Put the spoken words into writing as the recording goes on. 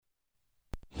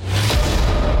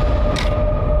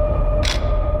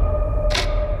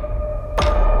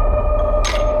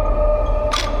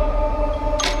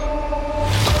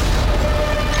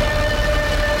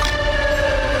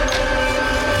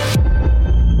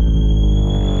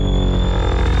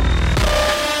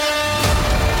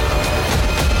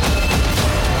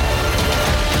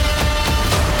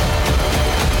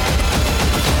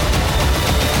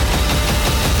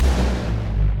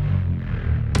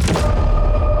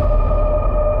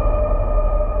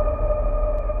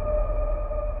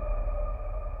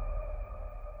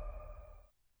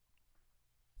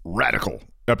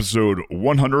episode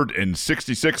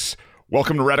 166.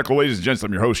 Welcome to Radical, ladies and gents.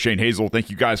 I'm your host, Shane Hazel. Thank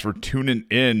you guys for tuning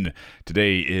in.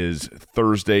 Today is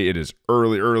Thursday. It is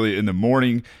early in the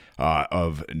morning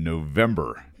of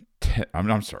November 10th.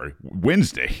 I'm sorry,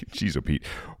 Wednesday. Jeez, oh Pete.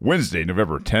 Wednesday,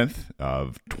 November 10th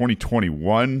of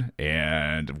 2021.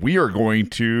 And we are going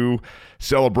to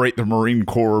celebrate the Marine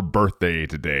Corps birthday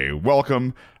today.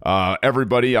 Welcome,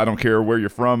 everybody. I don't care where you're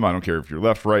from. I don't care if you're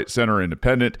left, right, center,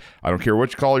 independent. I don't care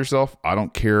what you call yourself. I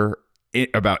don't care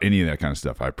about any of that kind of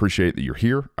stuff. I appreciate that you're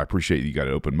here. I appreciate that you got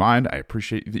an open mind. I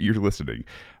appreciate that you're listening.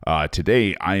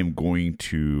 Today, I am going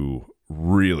to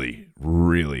really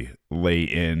lay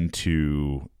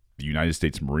into the United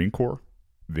States Marine Corps,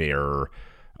 their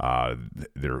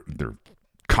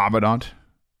commandant,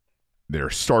 their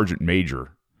sergeant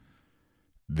major,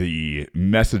 the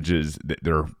messages that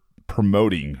they're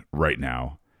promoting right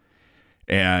now,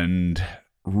 and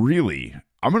really,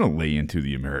 I'm going to lay into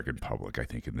the American public, I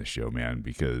think, in this show, man,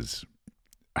 because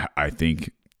I think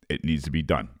it needs to be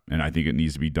done. And I think it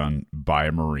needs to be done by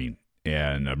a Marine,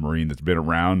 and a Marine that's been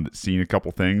around, that's seen a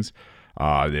couple things,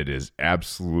 that is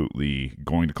absolutely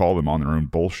going to call them on their own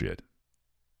bullshit.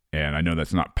 And I know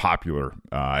that's not popular.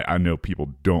 I know people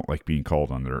don't like being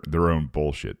called on their own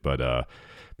bullshit. But,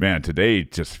 man, today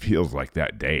just feels like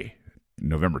that day,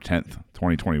 November 10th,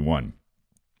 2021.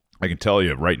 I can tell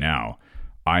you right now,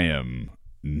 I'm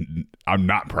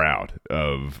not proud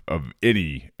of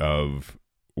any of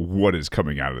what is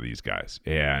coming out of these guys.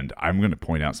 And I'm going to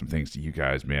point out some things to you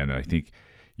guys, man, that I think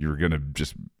you're going to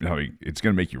just, it's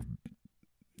going to make your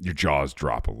jaws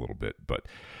drop a little bit. But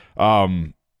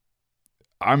I'm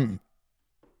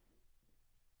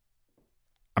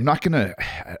not going to,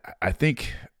 I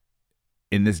think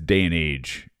in this day and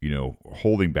age,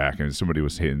 holding back, and somebody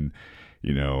was saying,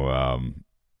 the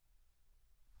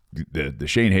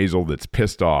Shane Hazel that's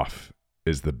pissed off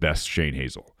is the best Shane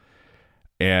Hazel.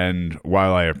 And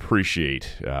while I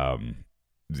appreciate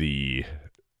the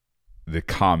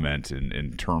comment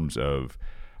in terms of,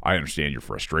 I understand your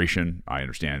frustration. I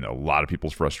understand a lot of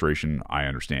people's frustration. I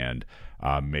understand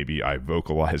maybe I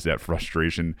vocalize that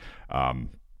frustration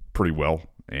pretty well.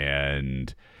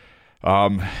 And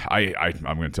I'm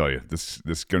going to tell you, this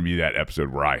is going to be that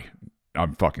episode where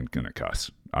I'm fucking going to cuss.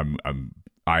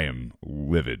 I am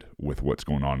livid with what's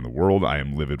going on in the world. I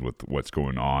am livid with what's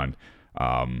going on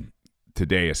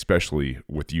today, especially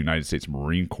with the United States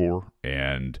Marine Corps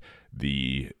and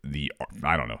the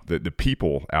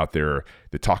people out there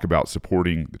that talk about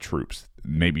supporting the troops.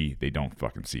 Maybe they don't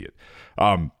fucking see it.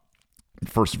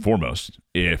 First and foremost,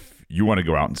 if you want to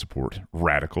go out and support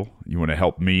Radical, you want to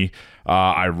help me,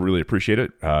 I really appreciate it.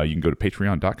 You can go to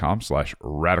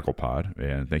patreon.com/radicalpod,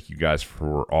 and thank you guys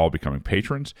for all becoming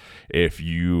patrons. If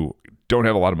you don't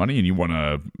have a lot of money and you want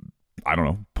to,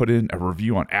 put in a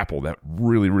review on Apple, that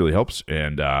really helps,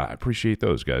 and I appreciate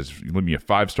those, guys. If you leave me a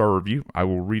 5-star review, I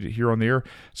will read it here on the air.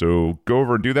 So go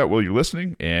over and do that while you're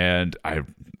listening. And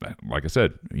like I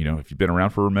said, if you've been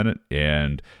around for a minute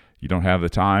and you don't have the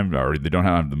time, or they don't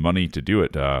have the money to do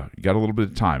it, you got a little bit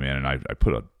of time, man. And I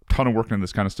put a ton of work into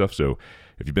this kind of stuff. So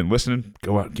if you've been listening,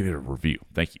 go out and give it a review.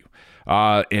 Thank you.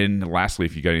 And lastly,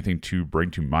 if you got anything to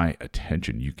bring to my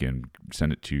attention, you can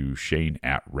send it to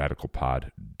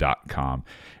shane@radicalpod.com.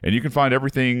 And you can find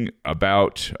everything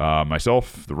about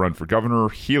myself, the run for governor,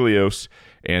 Helios,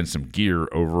 and some gear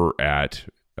over at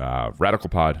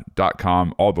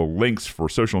radicalpod.com. All the links for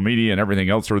social media and everything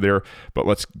else are there. But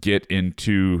let's get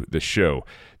into the show.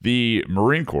 The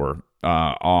Marine Corps,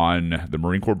 on the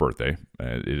Marine Corps birthday,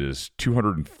 it is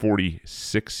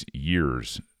 246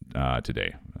 years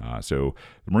today. So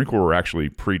the Marine Corps actually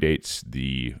predates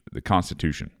the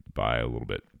Constitution by a little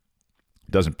bit.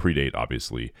 It doesn't predate,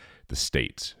 obviously, the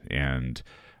states. And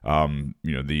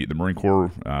the Marine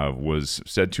Corps was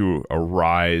said to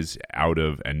arise out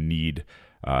of a need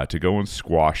to go and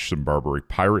squash some Barbary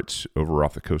pirates over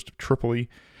off the coast of Tripoli.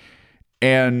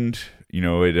 And,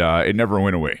 it never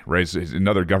went away, right? It's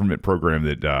another government program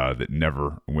that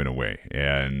never went away.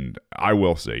 And I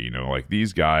will say,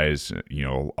 these guys,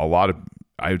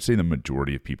 I would say the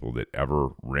majority of people that ever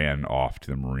ran off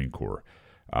to the Marine Corps,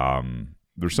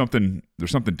 there's something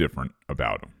different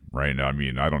about them, right? I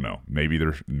mean, I don't know. Maybe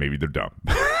they're dumb.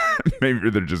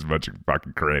 Maybe they're just a bunch of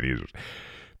fucking crannies.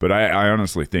 But I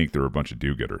honestly think they're a bunch of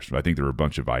do-gooders. I think they're a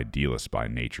bunch of idealists by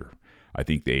nature. I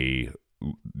think they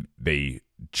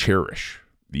cherish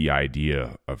the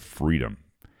idea of freedom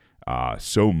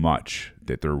so much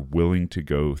that they're willing to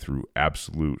go through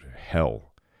absolute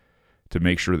hell to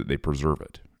make sure that they preserve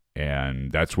it.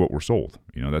 And that's what we're sold.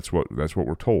 That's what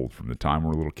we're told from the time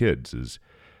we're little kids is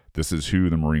this is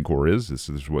who the Marine Corps is. This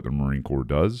is what the Marine Corps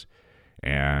does.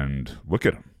 And look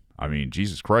at them. I mean,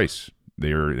 Jesus Christ,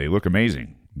 they look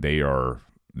amazing. They are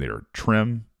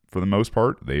trim for the most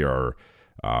part. They are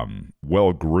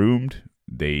well groomed.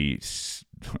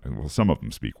 Some of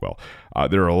them speak well.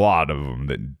 There are a lot of them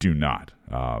that do not,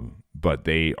 but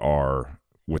they are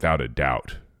without a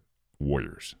doubt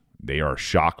warriors. They are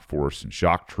shock force and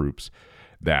shock troops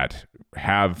that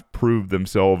have proved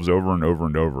themselves over and over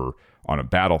and over on a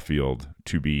battlefield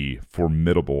to be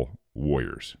formidable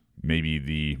warriors. Maybe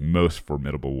the most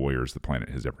formidable warriors the planet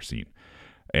has ever seen.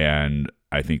 And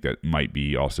I think that might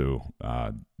be also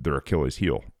their Achilles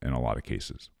heel in a lot of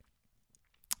cases.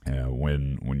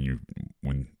 When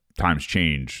times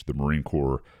change, the Marine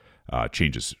Corps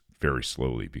changes very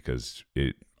slowly because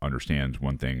it understands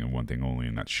one thing and one thing only,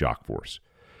 and that's shock force.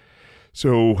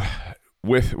 So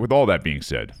with all that being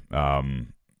said, I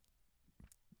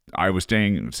was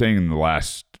saying in the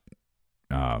last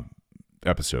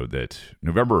episode that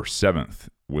November 7th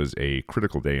was a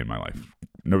critical day in my life.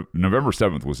 November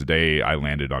 7th was the day I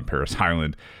landed on Parris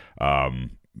Island,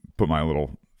 put my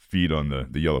little feet on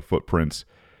the yellow footprints,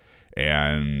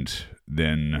 and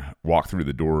then walked through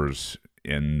the doors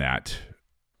in that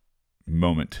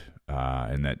moment,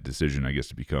 and that decision, I guess,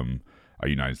 to become a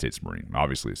United States Marine.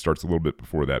 Obviously, it starts a little bit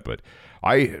before that, but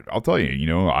I'll tell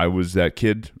you, I was that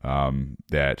kid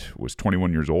that was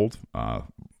 21 years old,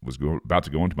 was about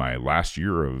to go into my last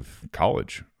year of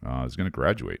college. I was going to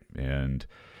graduate and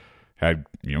had,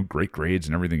 great grades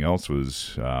and everything else.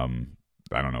 Was,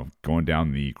 going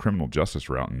down the criminal justice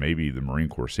route, and maybe the Marine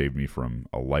Corps saved me from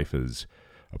a life as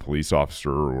a police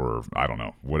officer, or I don't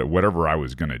know, whatever I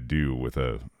was going to do with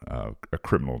a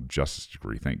criminal justice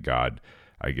degree. Thank God,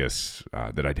 I guess,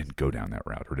 that I didn't go down that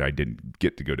route, or I didn't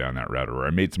get to go down that route, or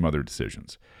I made some other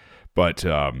decisions. But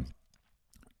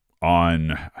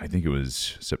on, I think it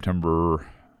was September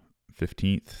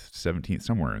 15th, 17th,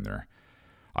 somewhere in there,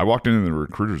 I walked into the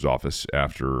recruiter's office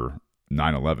after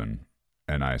 9/11,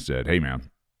 and I said, "Hey, man,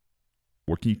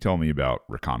 what can you tell me about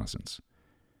reconnaissance?"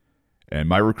 And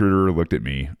my recruiter looked at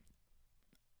me,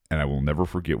 and I will never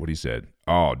forget what he said.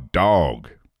 "Oh,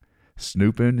 dog,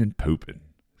 snooping and pooping,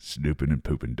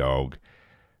 dog."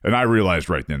 And I realized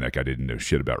right then that guy didn't know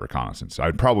shit about reconnaissance.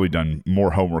 I'd probably done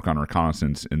more homework on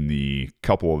reconnaissance in the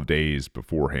couple of days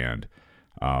beforehand,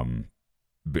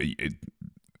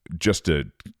 just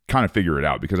to kind of figure it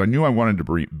out, because I knew I wanted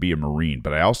to be a Marine,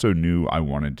 but I also knew I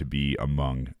wanted to be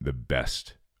among the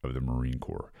best of the Marine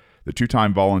Corps. The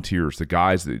two-time volunteers, the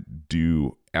guys that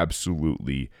do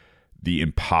absolutely the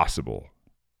impossible.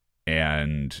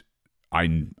 And I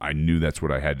knew that's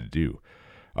what I had to do.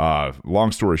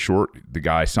 Long story short, the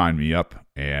guy signed me up,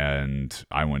 and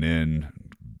I went in,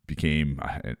 became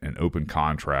an open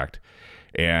contract.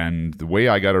 And the way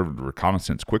I got a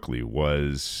reconnaissance quickly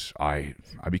was I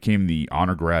became the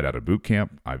honor grad out of boot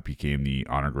camp. I became the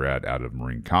honor grad out of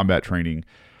Marine combat training.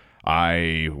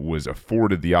 I was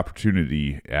afforded the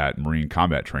opportunity at Marine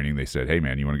combat training. They said, "Hey,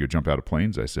 man, you want to go jump out of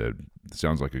planes?" I said,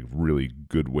 "Sounds like a really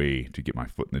good way to get my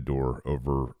foot in the door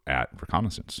over at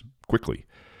reconnaissance quickly."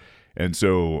 And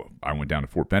so I went down to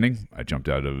Fort Benning. I jumped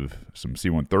out of some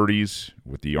C-130s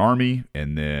with the Army,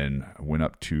 and then went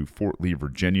up to Fort Lee,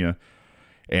 Virginia,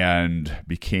 and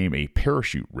became a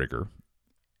parachute rigger,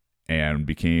 and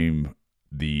became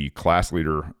the class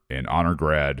leader and honor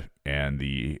grad and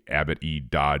the Abbott E.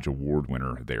 Dodge Award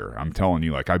winner there. I'm telling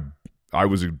you, I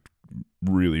was a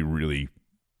really, really,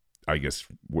 I guess,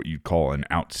 what you'd call an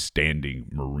outstanding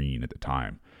Marine at the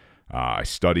time. I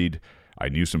studied. I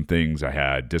knew some things. I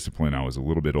had discipline. I was a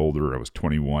little bit older. I was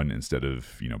 21 instead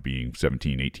of, being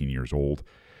 17, 18 years old.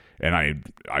 And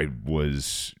I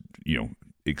was,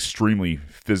 extremely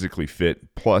physically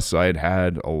fit. Plus, I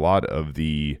had a lot of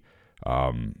the,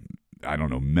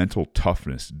 mental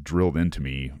toughness drilled into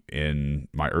me in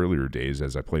my earlier days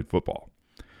as I played football.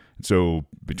 So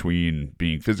between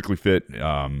being physically fit,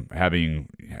 having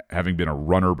been a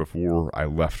runner before I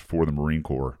left for the Marine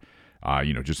Corps,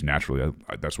 just naturally,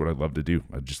 that's what I love to do.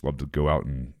 I just love to go out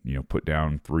and, put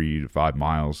down 3 to 5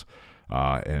 miles,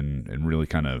 and really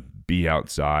kind of be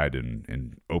outside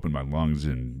and open my lungs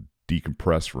and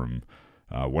decompress from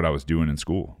what I was doing in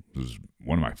school. It was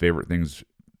one of my favorite things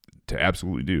to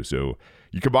absolutely do. So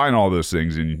you combine all those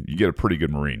things and you get a pretty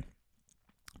good Marine.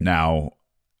 Now,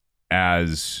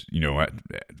 as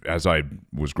I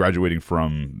was graduating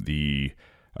from the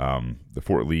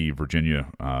Fort Lee,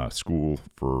 Virginia school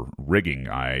for rigging,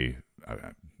 I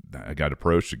got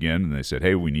approached again, and they said,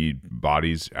 "Hey, we need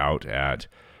bodies out at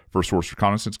First Force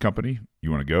Reconnaissance Company.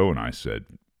 You want to go?" And I said,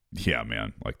 "Yeah,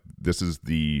 man. This is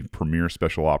the premier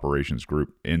special operations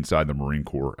group inside the Marine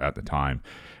Corps at the time."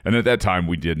 And at that time,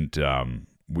 we didn't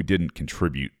we didn't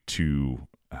contribute to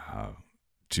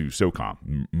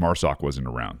SOCOM. MARSOC wasn't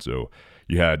around. So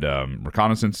you had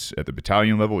reconnaissance at the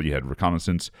battalion level. You had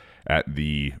reconnaissance at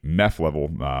the MEF level,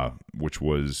 which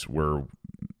was where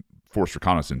force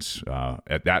reconnaissance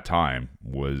at that time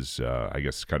was, I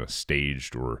guess, kind of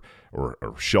staged or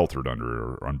sheltered under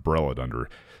or umbrellaed under.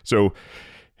 So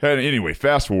anyway,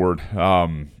 fast forward.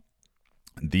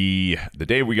 The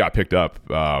day we got picked up,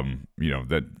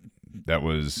 that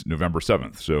was November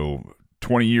 7th. So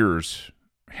 20 years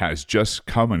has just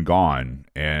come and gone,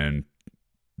 and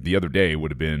the other day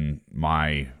would have been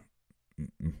my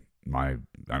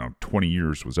 20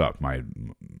 years was up. My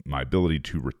ability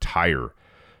to retire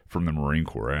from the Marine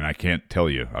Corps, and I can't tell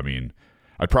you. I mean,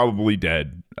 I'd probably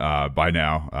dead by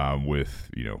now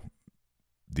with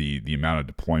the amount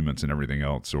of deployments and everything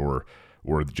else, or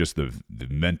just the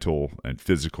mental and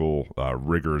physical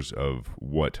rigors of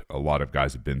what a lot of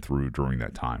guys have been through during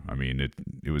that time. I mean,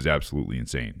 it was absolutely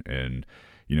insane. And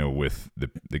with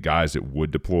the guys that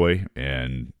would deploy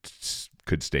and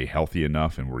could stay healthy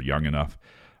enough and were young enough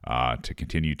to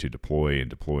continue to deploy.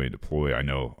 I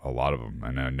know a lot of them,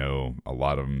 and I know a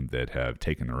lot of them that have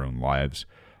taken their own lives.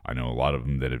 I know a lot of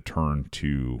them that have turned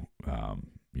to,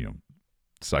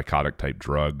 psychotic type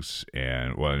drugs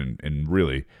and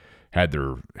really had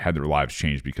their lives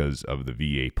changed because of the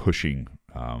VA pushing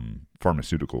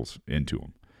pharmaceuticals into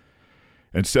them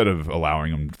instead of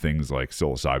allowing them things like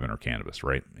psilocybin or cannabis,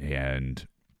 right? And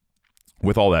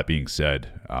with all that being said,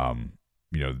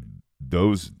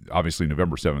 those obviously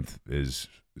November 7th is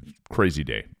a crazy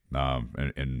day,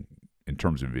 and in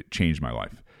terms of it changed my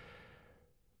life.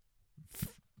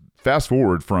 Fast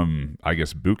forward from, I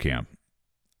guess, boot camp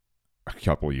a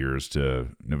couple of years to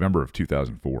November of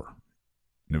 2004.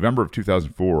 November of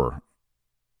 2004,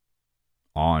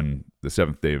 on the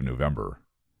 7th day of November,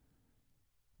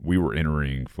 we were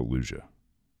entering Fallujah,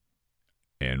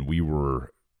 and we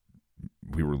were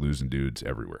losing dudes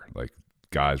everywhere. Like,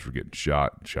 guys were getting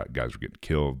shot, guys were getting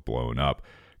killed, blown up,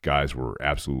 guys were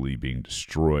absolutely being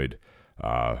destroyed,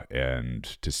 and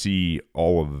to see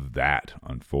all of that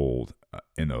unfold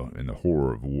in the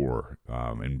horror of war,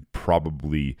 and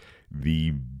probably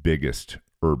the biggest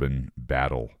urban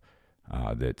battle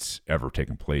that's ever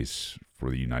taken place for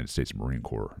the United States Marine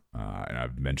Corps. And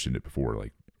I've mentioned it before,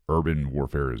 like, urban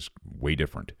warfare is way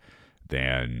different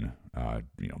than,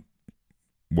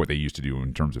 what they used to do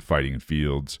in terms of fighting in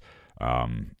fields,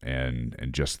 and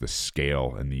just the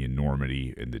scale and the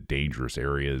enormity and the dangerous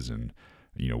areas and,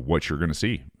 what you're going to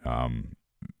see.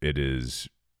 It is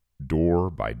door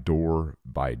by door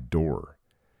by door,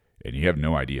 and you have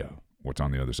no idea what's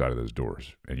on the other side of those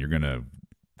doors. And you're going to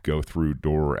go through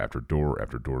door after door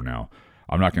after door. Now,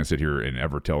 I'm not going to sit here and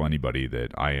ever tell anybody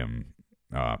that I am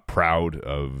proud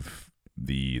of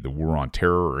the war on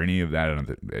terror or any of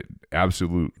that.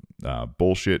 Absolute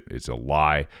bullshit. It's a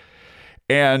lie.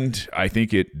 And I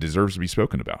think it deserves to be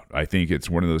spoken about. I think it's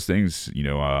one of those things,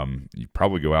 you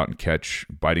probably go out and catch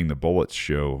Biting the Bullets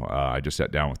show. I just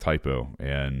sat down with Typo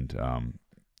and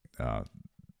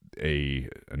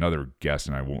another guest,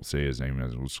 and I won't say his name,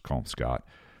 we'll just call him Scott.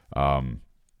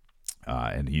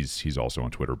 And he's also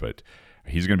on Twitter, but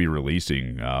he's going to be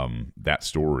releasing that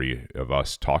story of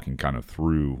us talking kind of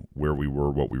through where we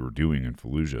were, what we were doing in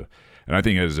Fallujah. And I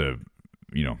think it is an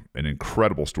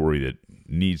incredible story that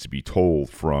needs to be told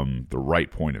from the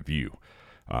right point of view.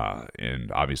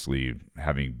 And obviously,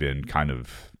 having been kind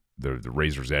of the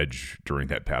razor's edge during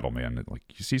that battle, man, like,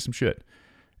 you see some shit,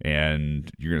 and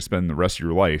you're going to spend the rest of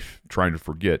your life trying to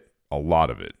forget a lot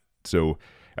of it. So,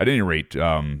 at any rate,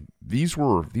 these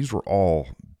were all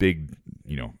big.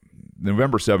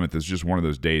 November 7th is just one of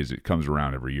those days that comes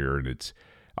around every year, and it's,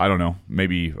 I don't know,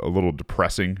 maybe a little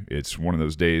depressing. It's one of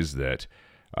those days that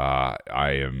I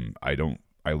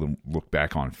look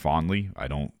back on fondly. I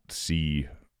don't see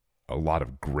a lot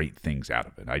of great things out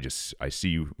of it. I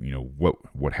see,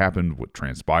 what happened, what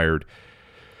transpired,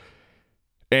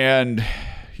 and,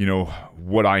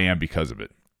 what I am because of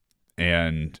it.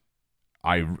 And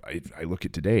I look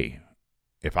at today,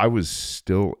 if I was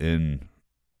still in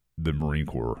the Marine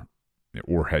Corps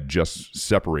or had just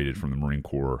separated from the Marine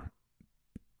Corps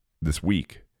this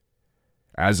week,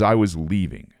 as I was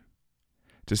leaving,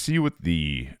 to see what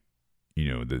the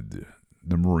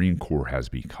Marine Corps has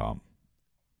become,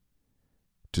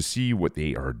 to see what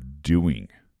they are doing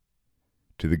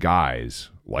to the guys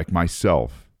like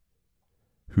myself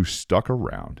who stuck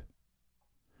around,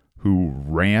 who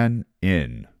ran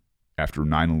in after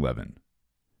 9/11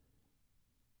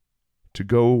 to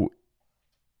go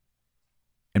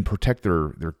and protect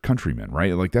their countrymen,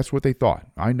 right? Like, that's what they thought.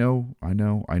 I know.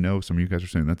 Some of you guys are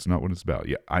saying that's not what it's about.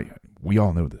 Yeah, we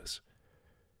all know this.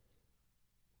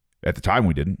 At the time,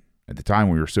 we didn't. At the time,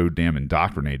 we were so damn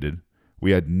indoctrinated.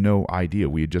 We had no idea.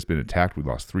 We had just been attacked. We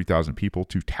lost 3,000 people.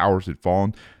 2 towers had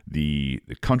fallen. The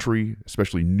country,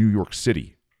 especially New York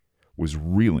City, was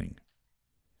reeling.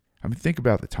 I mean, think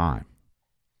about the time.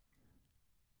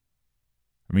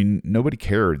 I mean, nobody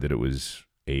cared that it was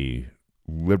a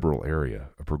liberal area,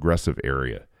 a progressive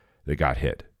area that got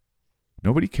hit.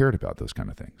 Nobody cared about those kind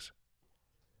of things.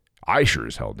 I sure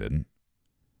as hell didn't.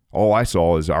 All I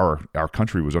saw is our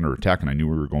country was under attack, and I knew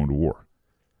we were going to war.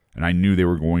 And I knew they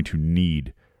were going to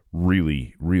need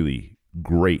really, really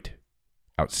great,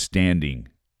 outstanding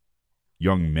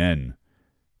young men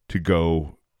to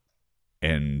go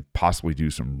and possibly do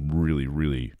some really,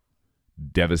 really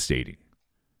devastating,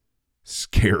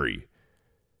 scary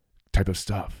type of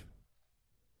stuff.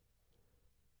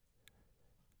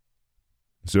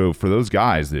 So for those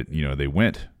guys that, they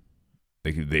went,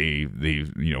 they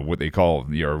what they call,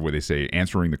 or what they say,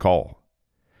 answering the call.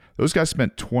 Those guys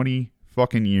spent 20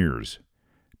 fucking years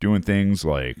doing things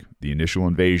like the initial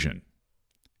invasion,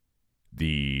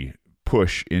 the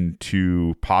push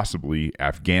into possibly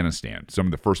Afghanistan, some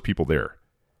of the first people there.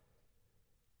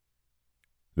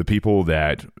 The people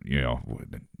that,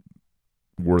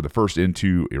 were the first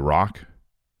into Iraq.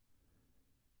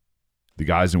 The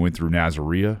guys that went through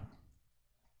Nasiriyah.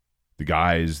 The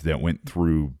guys that went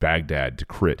through Baghdad,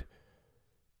 Tikrit,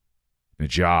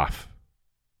 Najaf,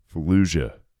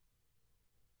 Fallujah,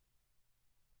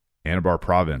 Anbar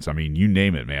Province. I mean, you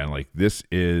name it, man. Like, this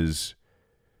is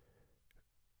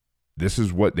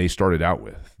what they started out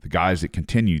with. The guys that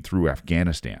continued through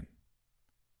Afghanistan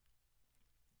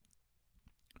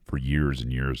for years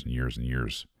and years and years and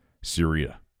years.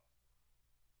 Syria,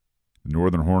 the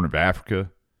northern horn of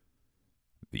Africa,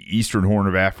 the eastern horn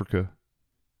of Africa.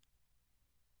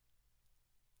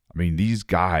 I mean, these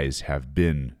guys have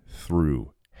been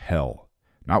through hell.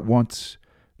 Not once,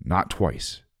 not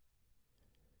twice,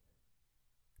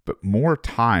 but more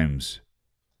times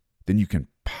than you can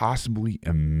possibly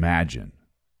imagine.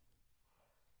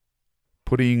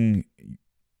 Putting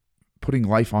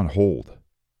life on hold.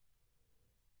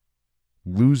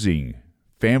 Losing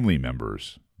family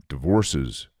members,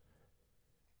 divorces.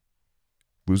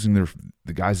 Losing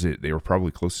the guys that they were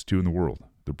probably closest to in the world,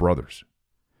 their brothers.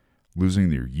 Losing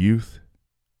their youth,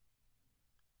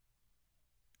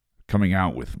 coming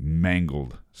out with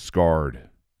mangled, scarred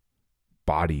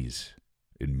bodies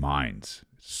and minds,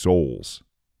 souls.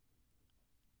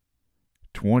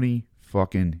 20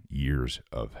 fucking years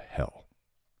of hell.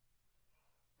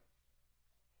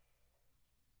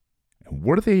 And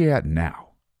what are they at now?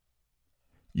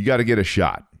 You got to get a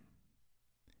shot.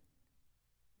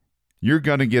 You're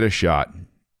going to get a shot,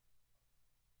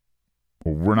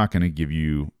 or we're not going to give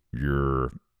you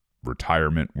your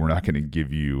retirement. We're not going to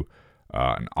give you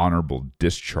an honorable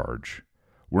discharge.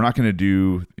 We're not going to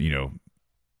do,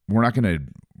 we're not going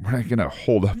to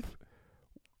hold up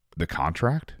the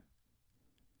contract.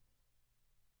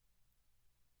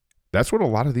 That's what a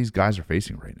lot of these guys are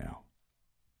facing right now.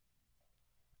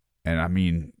 And I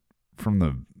mean, from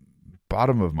the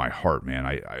bottom of my heart, man,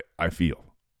 I feel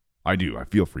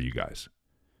for you guys.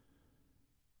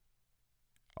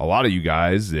 A lot of you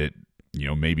guys that,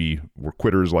 maybe were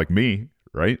quitters like me,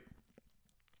 right?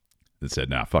 That said,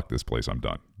 nah, fuck this place, I'm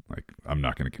done. Like, I'm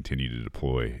not going to continue to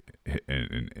deploy,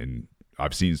 and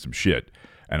I've seen some shit,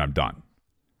 and I'm done,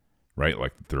 right?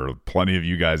 Like, there are plenty of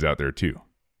you guys out there too.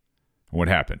 What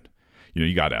happened?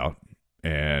 You got out,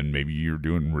 and maybe you're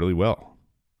doing really well.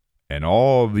 And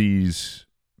all these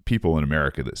people in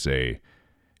America that say,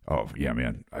 oh, yeah,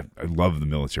 man, I love the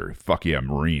military. Fuck yeah,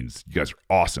 Marines. You guys are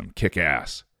awesome. Kick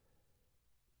ass.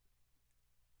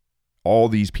 All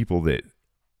these people that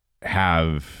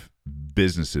have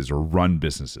businesses or run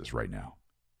businesses right now.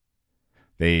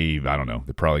 I don't know,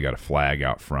 they probably got a flag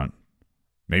out front.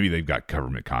 Maybe they've got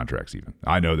government contracts even.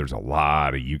 I know there's a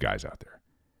lot of you guys out there.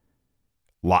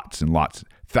 Lots and lots,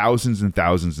 thousands and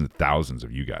thousands and thousands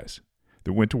of you guys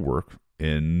that went to work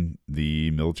in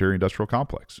the military industrial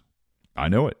complex. I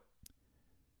know it.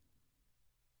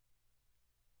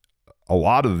 A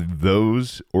lot of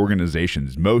those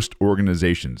organizations, most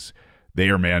organizations,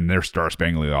 they're Star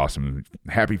Spangled Awesome.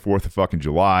 Happy 4th of fucking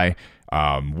July.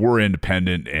 We're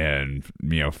independent and,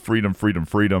 freedom, freedom,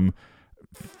 freedom.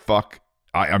 Fuck.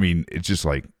 I mean, it's just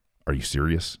like, are you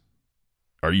serious?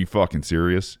 Are you fucking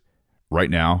serious? Right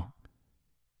now,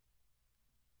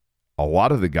 a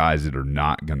lot of the guys that are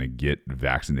not going to get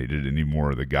vaccinated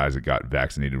anymore are the guys that got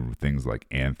vaccinated with things like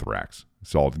anthrax.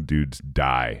 Saw dudes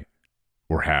die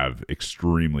or have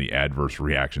extremely adverse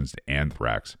reactions to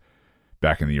anthrax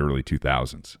back in the early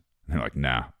 2000s. And they're like,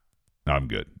 nah, I'm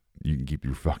good. You can keep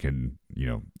your fucking,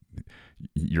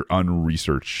 your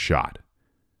unresearched shot.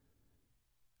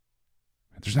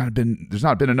 There's not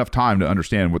been enough time to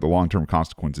understand what the long-term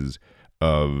consequences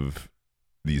of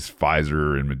these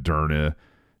Pfizer and Moderna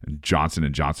and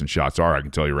Johnson & Johnson shots are. I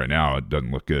can tell you right now, it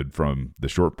doesn't look good from the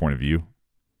short point of view.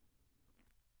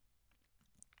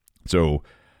 So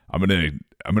I'm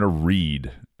gonna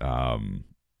read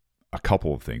a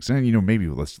couple of things, and maybe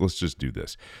let's just do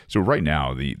this. So right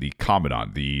now, the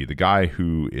commandant, the guy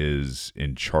who is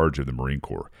in charge of the Marine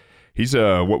Corps, he's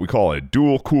what we call a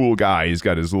dual cool guy. He's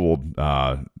got his little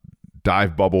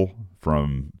dive bubble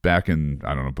from back in,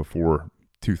 I don't know, before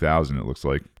 2000. It looks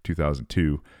like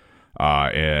 2002,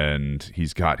 and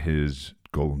he's got his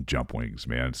golden jump wings,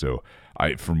 man. So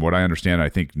from what I understand, I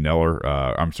think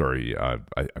I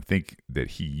think that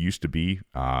he used to be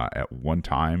at one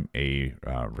time a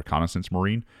reconnaissance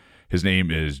Marine. His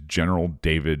name is General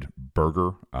David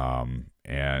Berger,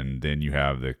 and then you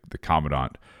have the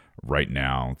commandant right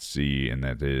now. Let's see, and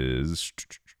that is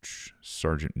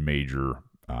Sergeant Major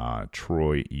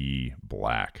Troy E.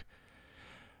 Black.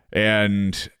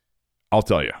 And I'll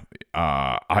tell you,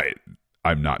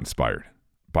 I'm not inspired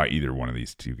by either one of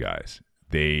these two guys.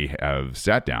 They have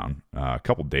sat down a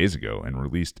couple days ago and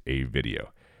released a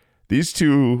video. These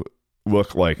two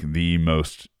look like the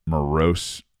most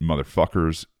morose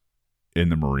motherfuckers in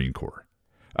the Marine Corps.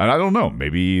 And I don't know,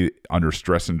 maybe under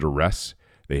stress and duress,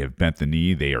 they have bent the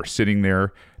knee. They are sitting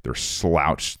there. They're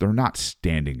slouched. They're not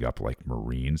standing up like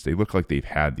Marines. They look like they've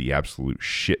had the absolute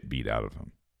shit beat out of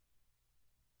them.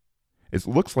 It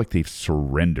looks like they've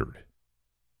surrendered.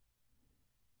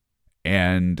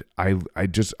 And I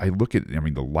look at,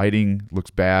 the lighting looks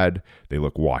bad. They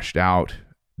look washed out.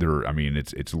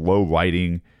 It's low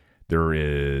lighting. There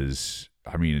is,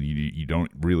 you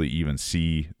don't really even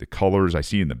see the colors. I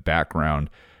see in the background,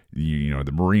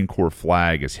 the Marine Corps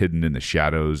flag is hidden in the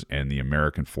shadows and the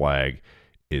American flag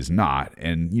is not.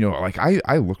 And,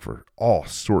 I look for all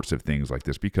sorts of things like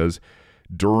this because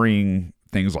during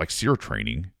things like SEER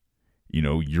training,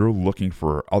 you're looking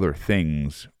for other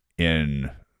things in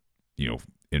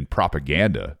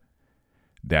propaganda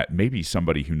that maybe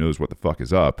somebody who knows what the fuck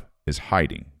is up is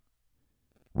hiding,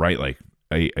 right? Like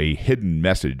a hidden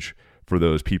message for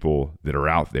those people that are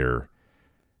out there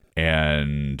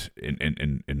and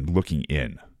looking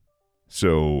in.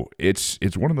 So it's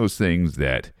one of those things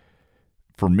that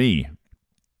for me,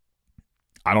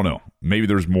 I don't know, maybe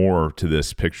there's more to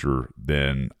this picture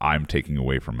than I'm taking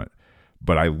away from it.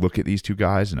 But I look at these two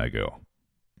guys and I go,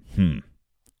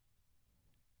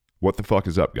 what the fuck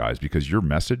is up, guys? Because your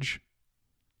message,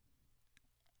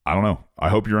 I don't know. I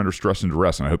hope you're under stress and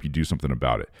duress, and I hope you do something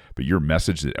about it. But your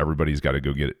message that everybody's got to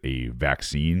go get a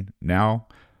vaccine now,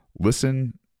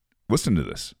 listen to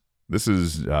this. This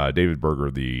is David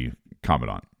Berger, the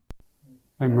commandant.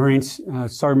 Hey, Marines,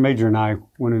 Sergeant Major and I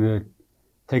wanted to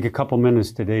take a couple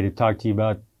minutes today to talk to you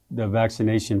about the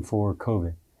vaccination for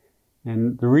COVID.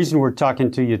 And the reason we're talking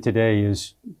to you today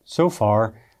is, so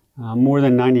far, more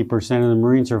than 90% of the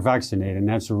Marines are vaccinated, and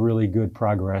that's a really good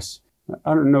progress.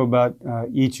 I don't know about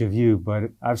each of you,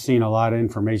 but I've seen a lot of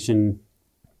information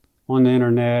on the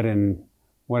internet and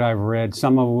what I've read,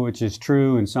 some of which is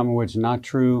true and some of which not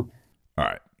true. All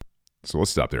right. So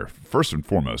let's stop there. First and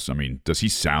foremost, does he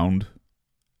sound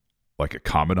like a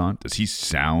commandant? Does he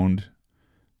sound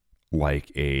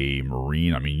like a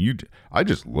Marine? I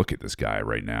just look at this guy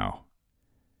right now,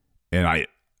 and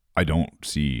I don't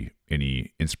see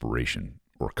any inspiration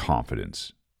or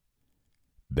confidence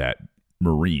that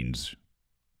Marines,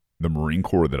 the Marine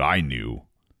Corps that I knew,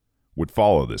 would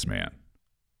follow this man.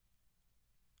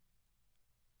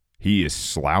 He is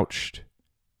slouched.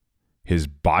 His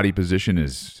body position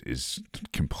is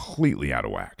completely out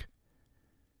of whack.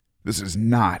 This is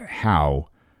not how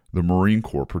the Marine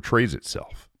Corps portrays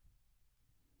itself.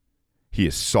 He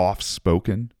is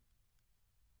soft-spoken.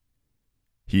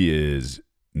 He is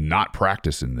not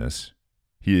practicing this.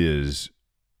 He is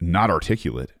not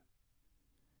articulate.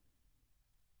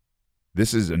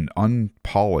 This is an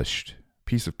unpolished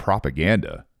piece of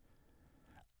propaganda.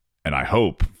 And I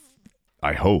hope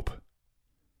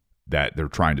that they're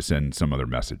trying to send some other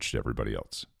message to everybody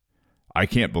else. I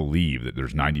can't believe that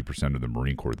there's 90% of the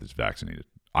Marine Corps that's vaccinated.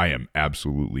 I am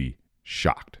absolutely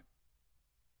shocked.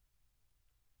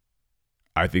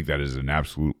 I think that is an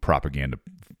absolute propaganda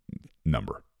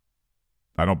number.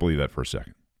 I don't believe that for a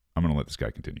second. I'm going to let this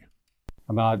guy continue.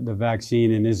 About the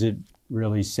vaccine, and is it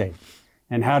really safe?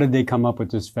 And how did they come up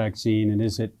with this vaccine, and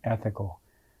is it ethical?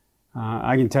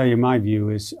 I can tell you my view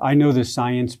is I know the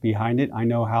science behind it. I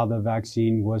know how the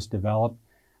vaccine was developed.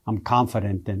 I'm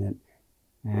confident in it.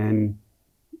 And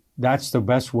that's the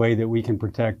best way that we can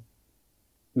protect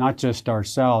not just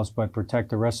ourselves, but protect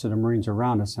the rest of the Marines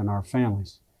around us and our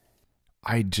families.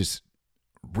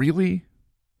 Really?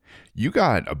 You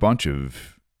got a bunch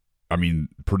of,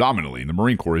 predominantly the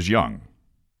Marine Corps is young.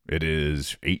 It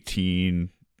is 18,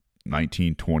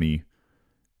 19, 20,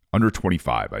 under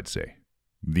 25, I'd say.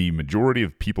 The majority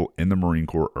of people in the Marine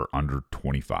Corps are under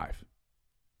 25.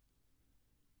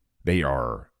 They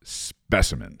are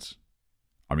specimens.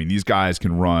 These guys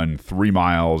can run 3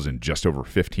 miles in just over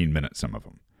 15 minutes, some of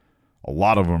them. A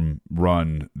lot of them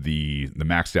run the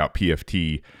maxed out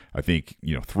PFT, I think,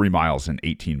 3 miles in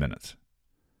 18 minutes.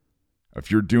 If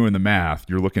you're doing the math,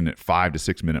 you're looking at 5 to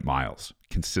 6 minute miles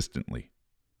consistently.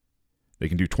 They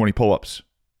can do 20 pull-ups.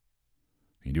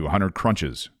 They can do 100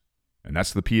 crunches, and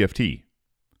that's the PFT.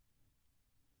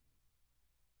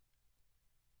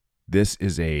 This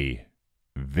is a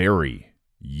very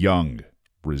young,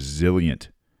 resilient,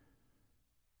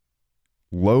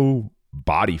 low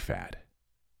body fat.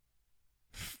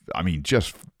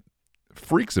 Just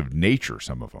freaks of nature,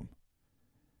 some of them,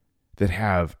 that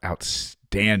have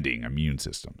outstanding immune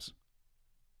systems.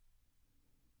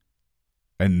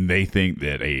 And they think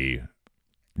that a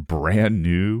brand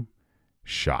new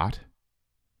shot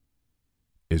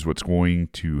is what's going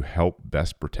to help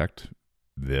best protect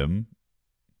them.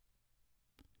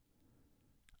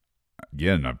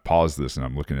 Again, I paused this and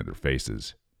I'm looking at their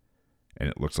faces, and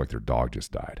it looks like their dog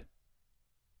just died.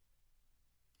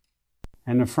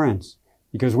 And the friends,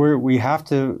 because we have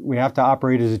to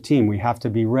operate as a team. We have to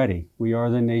be ready. We are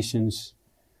the nation's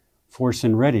force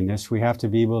in readiness. We have to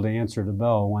be able to answer the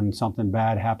bell when something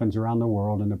bad happens around the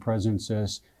world and the president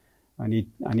says, I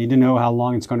need to know how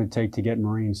long it's going to take to get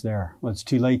Marines there. Well, it's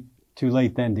too late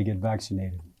then to get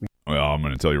vaccinated. Well, I'm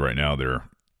going to tell you right now, there,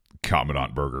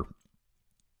 Commandant Berger,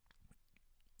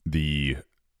 the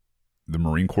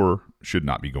Marine Corps should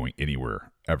not be going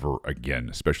anywhere ever again,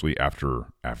 especially after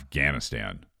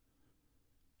Afghanistan,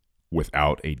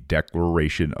 without a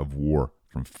declaration of war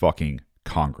from fucking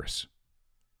Congress.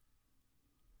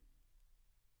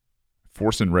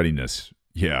 Force and readiness,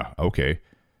 yeah, okay.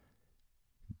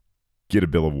 Get a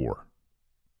bill of war.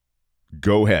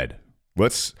 Go ahead.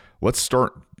 Let's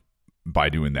start by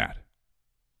doing that.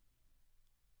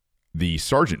 The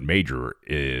sergeant major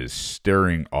is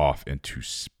staring off into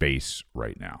space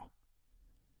right now.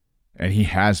 And he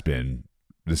has been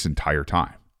this entire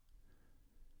time.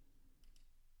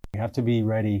 We have to be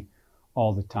ready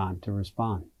all the time to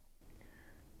respond.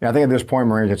 Yeah, I think at this point,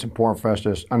 Marines, it's important for us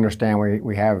to understand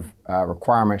we have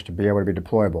requirements to be able to be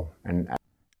deployable. And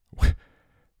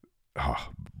oh,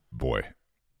 boy.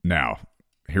 Now,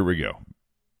 here we go.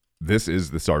 This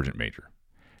is the sergeant major.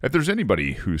 If there's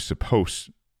anybody who's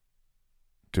supposed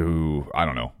to,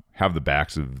 have the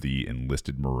backs of the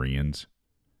enlisted Marines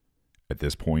at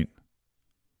this point,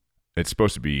 it's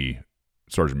supposed to be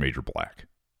Sergeant Major Black.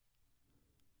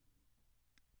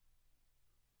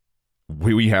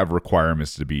 We have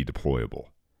requirements to be deployable.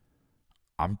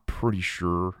 I'm pretty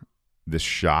sure this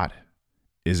shot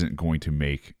isn't going to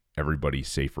make everybody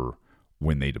safer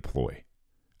when they deploy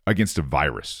against a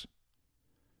virus.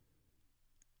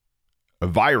 A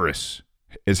virus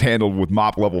is handled with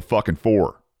MOP level fucking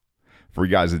 4. For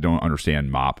you guys that don't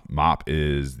understand MOP, MOP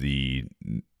is the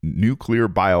nuclear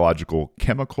biological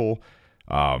chemical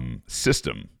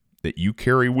system that you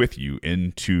carry with you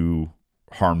into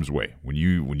harm's way. When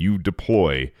you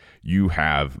deploy, you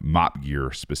have MOP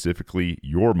gear, specifically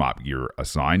your MOP gear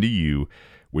assigned to you,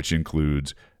 which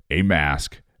includes a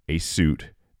mask, a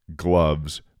suit,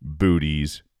 gloves,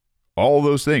 booties, all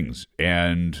those things.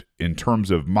 And in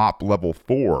terms of MOP level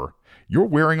 4, you're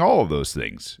wearing all of those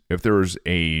things if there's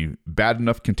a bad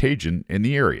enough contagion in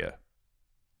the area.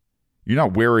 You're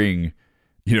not wearing,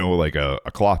 like a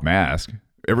cloth mask.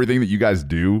 Everything that you guys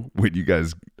do when you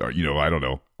guys are,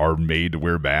 are made to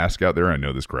wear masks out there. I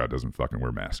know this crowd doesn't fucking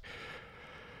wear masks.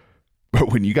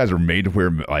 But when you guys are made to wear,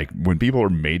 when people are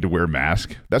made to wear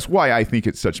masks, that's why I think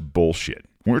it's such bullshit.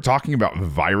 When we're talking about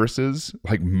viruses,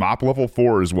 MOP level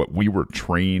 4 is what we were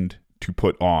trained to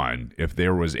put on if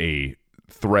there was a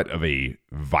threat of a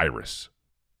virus,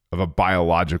 of a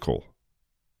biological,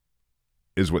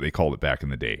 is what they called it back in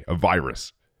the day, a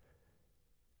virus.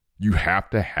 You have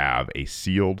to have a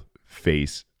sealed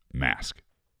face mask.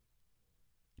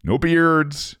 No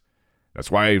beards. That's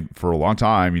why for a long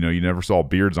time, you never saw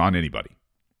beards on anybody.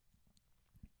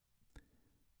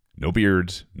 No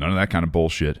beards, none of that kind of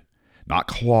bullshit. Not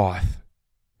cloth,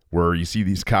 where you see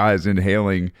these guys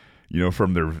inhaling,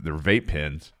 from their vape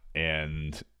pens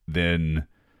and then,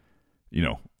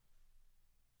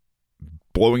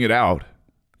 blowing it out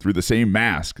through the same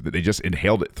mask that they just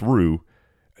inhaled it through,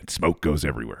 and smoke goes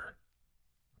everywhere.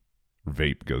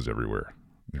 Vape goes everywhere.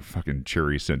 Their fucking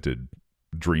cherry scented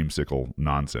dreamsicle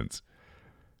nonsense.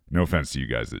 No offense to you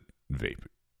guys that vape.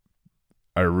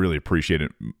 I really appreciate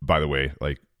it. By the way,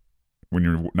 like when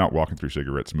you're not walking through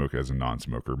cigarette smoke as a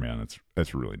non-smoker, man,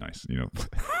 that's really nice. You know,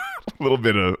 a little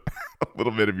bit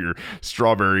of your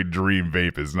strawberry dream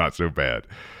vape is not so bad.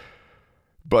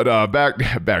 But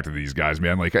back to these guys,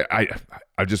 man. Like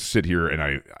I just sit here and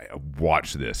I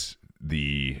watch this,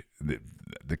 the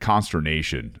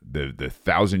consternation, the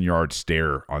 1,000-yard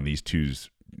stare on these two's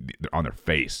on their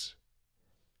face.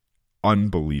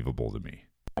 Unbelievable to me.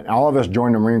 And all of us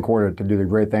joined the Marine Corps to do the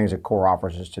great things that Corps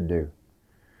offers us to do.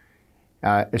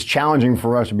 It's challenging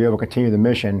for us to be able to continue the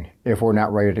mission if we're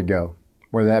not ready to go.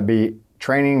 Whether that be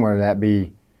training, whether that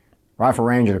be rifle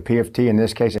range or the PFT in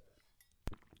this case.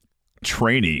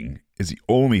 Training is the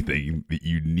only thing that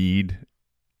you need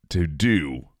to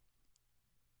do.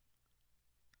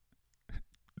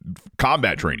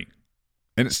 Combat training.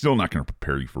 And it's still not going to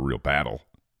prepare you for real battle.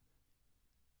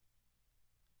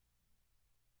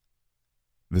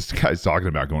 This guy's talking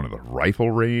about going to the rifle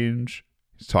range.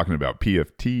 He's talking about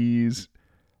PFTs.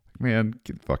 Man,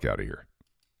 get the fuck out of here.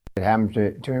 It happens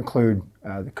to include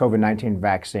the COVID-19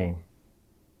 vaccine.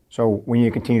 So we need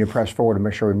to continue to press forward to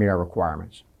make sure we meet our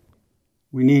requirements.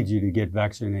 We need you to get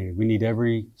vaccinated. We need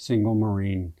every single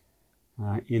Marine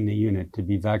in the unit to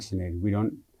be vaccinated. We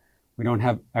don't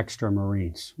have extra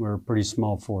Marines. We're a pretty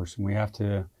small force, and we have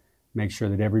to make sure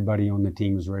that everybody on the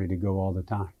team is ready to go all the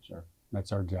time. Sir,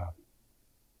 that's our job.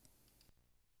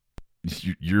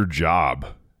 Your job.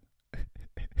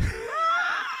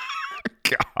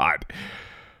 God.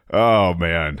 Oh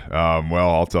man. Well,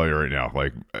 I'll tell you right now,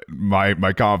 like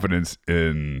my confidence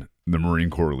in the Marine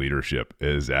Corps leadership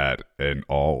is at an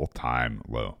all-time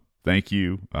low. Thank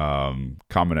you,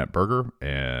 Commandant Berger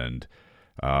and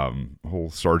whole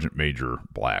Sergeant Major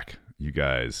Black. You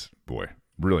guys, boy,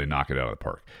 really knock it out of the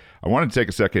park. I wanted to take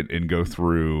a second and go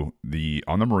through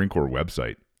on the Marine Corps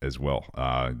website as well.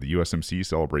 The USMC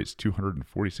celebrates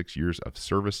 246 years of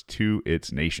service to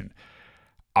its nation.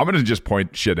 I'm going to just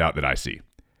point shit out that I see.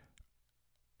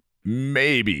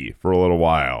 Maybe for a little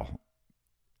while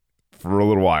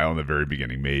in the very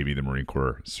beginning, maybe the Marine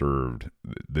Corps served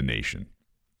the nation,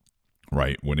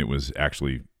 right? When it was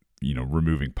actually,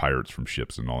 removing pirates from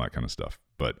ships and all that kind of stuff.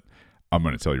 But I'm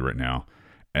going to tell you right now,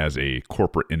 as a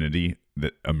corporate entity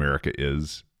that America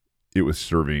is, it was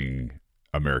serving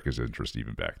America's interest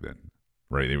even back then,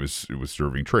 right? It was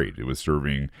serving trade. It was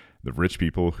serving the rich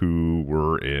people who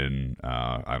were in,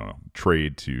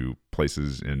 trade to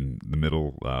places in the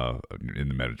middle, in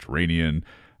the Mediterranean,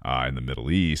 in the Middle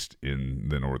East, in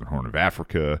the Northern Horn of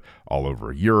Africa, all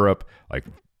over Europe. Like,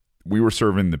 we were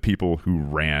serving the people who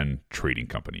ran trading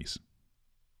companies.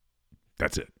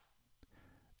 That's it.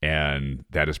 And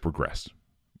that has progressed.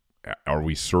 Are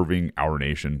we serving our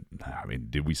nation? I mean,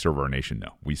 did we serve our nation?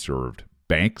 No. We served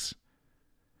banks.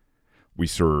 We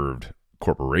served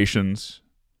corporations.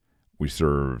 We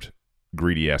served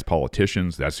greedy-ass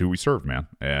politicians. That's who we served, man.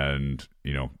 And,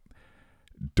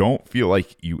 don't feel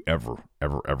like you ever,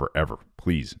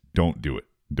 please don't do it.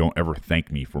 Don't ever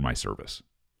thank me for my service.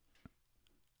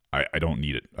 I don't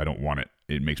need it. I don't want it.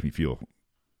 It makes me feel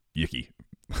yicky.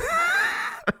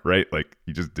 Right? Like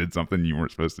you just did something you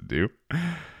weren't supposed to do.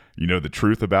 You know the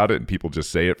truth about it and people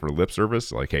just say it for lip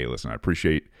service. Like, hey, listen, I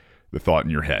appreciate the thought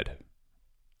in your head.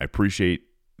 I appreciate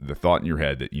the thought in your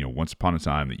head that, once upon a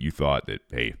time that you thought that,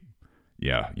 hey,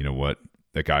 yeah, you know what?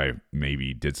 That guy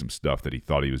maybe did some stuff that he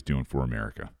thought he was doing for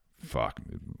America. Fuck.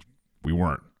 We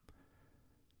weren't.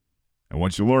 And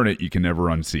once you learn it, you can never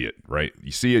unsee it, right?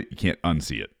 You see it, you can't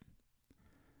unsee it.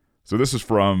 So this is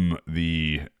from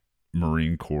the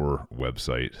Marine Corps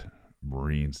website,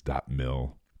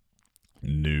 marines.mil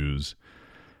news.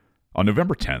 On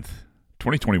November 10th,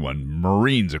 2021,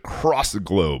 Marines across the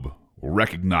globe will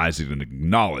recognize and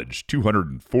acknowledge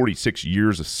 246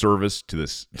 years of service to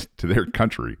their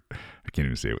country. I can't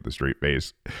even say it with a straight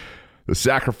face. The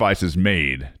sacrifices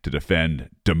made to defend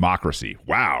democracy.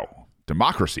 Wow,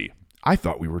 democracy. I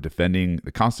thought we were defending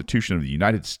the Constitution of the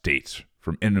United States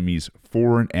from enemies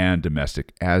foreign and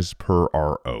domestic as per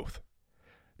our oath.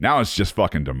 Now it's just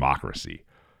fucking democracy.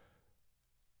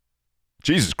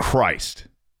 Jesus Christ.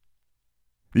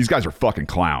 These guys are fucking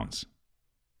clowns.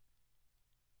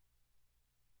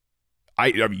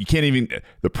 I mean, you can't even,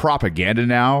 the propaganda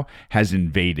now has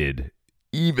invaded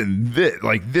even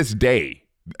this day.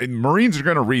 And Marines are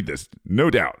going to read this,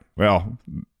 no doubt. Well,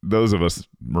 those of us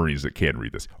Marines that can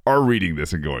read this are reading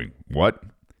this and going, what?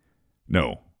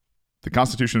 No. The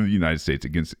Constitution of the United States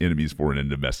against enemies foreign and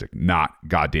domestic, not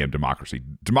goddamn democracy.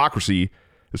 Democracy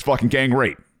is fucking gang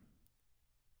rape.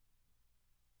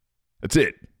 That's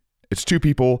it. It's two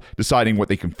people deciding what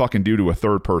they can fucking do to a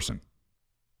third person.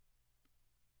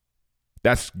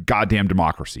 That's goddamn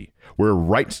democracy, where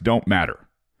rights don't matter,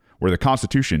 where the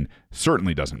Constitution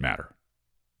certainly doesn't matter.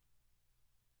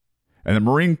 And the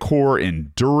Marine Corps'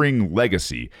 enduring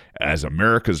legacy as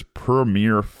America's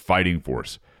premier fighting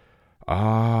force.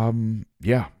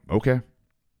 Yeah, okay.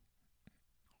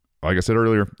 Like I said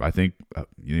earlier, I think,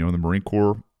 the Marine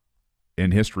Corps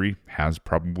in history has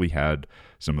probably had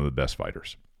some of the best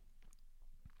fighters.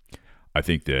 I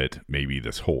think that maybe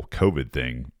this whole COVID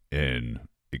thing in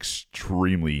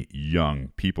extremely young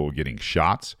people getting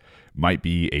shots might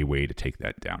be a way to take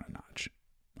that down a notch.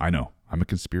 I know, I'm a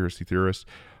conspiracy theorist.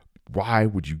 Why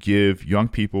would you give young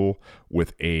people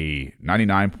with a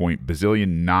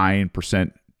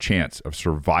 99.9% chance of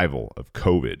survival of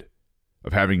COVID,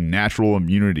 of having natural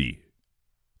immunity?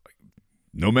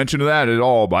 No mention of that at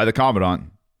all by the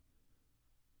Commandant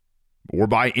or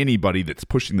by anybody that's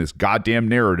pushing this goddamn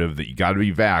narrative that you got to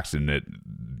be vaxxed and that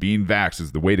being vaxxed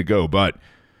is the way to go. But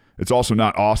it's also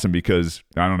not awesome because,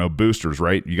 boosters,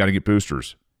 right? You got to get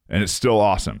boosters. And it's still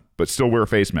awesome, but still wear a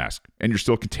face mask and you're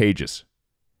still contagious.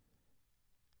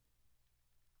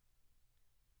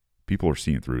 People are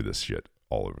seeing through this shit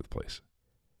all over the place.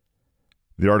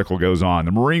 The article goes on.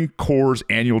 The Marine Corps'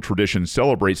 annual tradition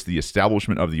celebrates the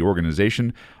establishment of the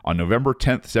organization on November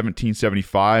 10th,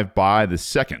 1775 by the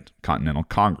Second Continental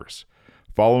Congress.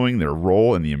 Following their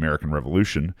role in the American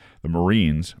Revolution, the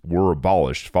Marines were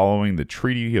abolished following the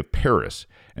Treaty of Paris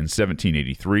in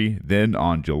 1783. Then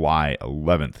on July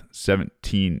 11th,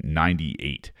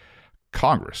 1798,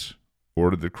 Congress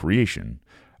ordered the creation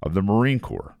of the Marine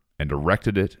Corps and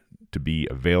directed it to be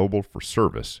available for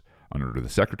service under the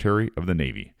Secretary of the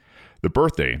Navy. The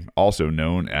birthday, also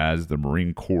known as the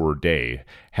Marine Corps Day,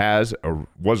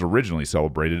 was originally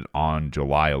celebrated on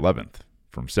July 11th.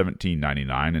 From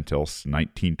 1799 until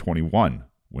 1921,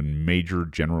 when Major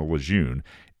General Lejeune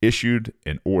issued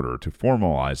an order to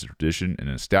formalize the tradition and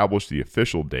establish the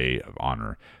official day of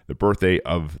honor, the birthday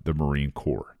of the Marine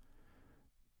Corps.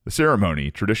 The ceremony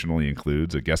traditionally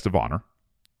includes a guest of honor,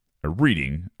 a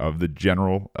reading of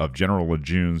General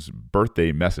Lejeune's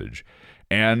birthday message,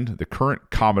 and the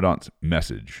current Commandant's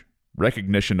message,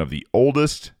 recognition of the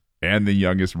oldest and the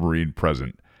youngest Marine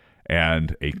present,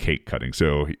 and a cake cutting.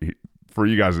 So, for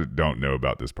you guys that don't know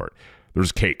about this part,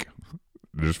 there's cake.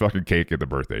 There's fucking cake at the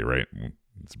birthday, right?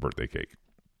 It's a birthday cake.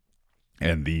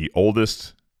 And the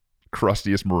oldest,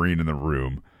 crustiest Marine in the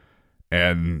room,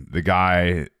 and the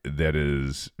guy that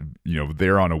is,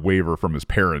 there on a waiver from his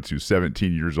parents who's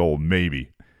 17 years old,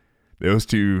 maybe. Those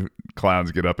two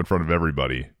clowns get up in front of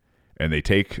everybody, and they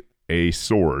take a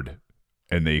sword,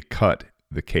 and they cut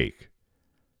the cake.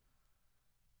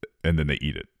 And then they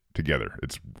eat it together.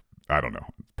 It's, I don't know,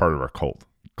 part of our cult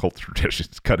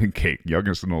traditions, cutting cake,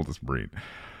 youngest and oldest Marine.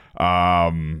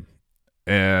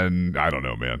 And I don't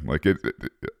know, man. Like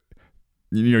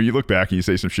you look back and you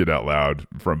say some shit out loud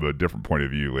from a different point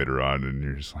of view later on, and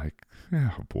you're just like,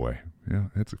 oh boy, yeah,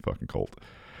 it's a fucking cult.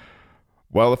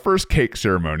 While the first cake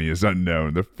ceremony is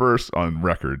unknown, the first on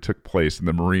record took place in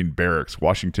the Marine Barracks,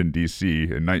 Washington, D.C.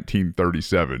 in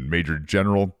 1937. Major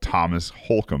General Thomas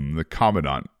Holcomb, the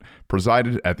Commandant,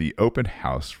 presided at the open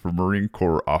house for Marine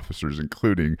Corps officers,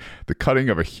 including the cutting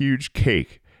of a huge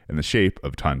cake in the shape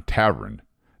of Tavern,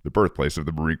 the birthplace of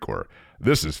the Marine Corps.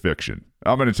 This is fiction.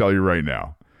 I'm going to tell you right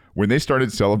now. When they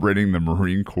started celebrating the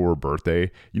Marine Corps birthday,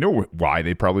 you know why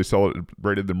they probably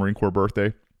celebrated the Marine Corps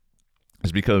birthday?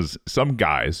 Is because some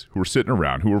guys who were sitting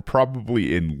around, who were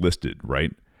probably enlisted, right,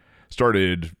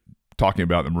 started talking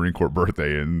about the Marine Corps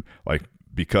birthday, and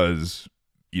because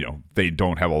they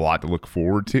don't have a lot to look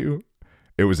forward to.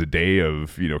 It was a day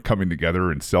of coming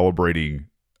together and celebrating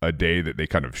a day that they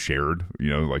kind of shared,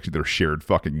 their shared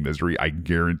fucking misery. I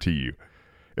guarantee you,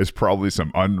 it's probably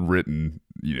some unwritten,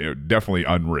 definitely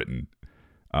unwritten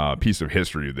piece of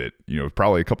history that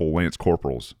probably a couple Lance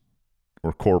Corporals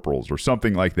or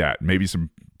something like that. Maybe some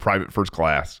private first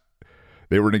class.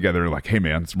 They were together like, hey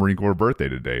man, it's Marine Corps birthday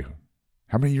today.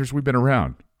 How many years have we been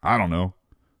around? I don't know.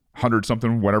 100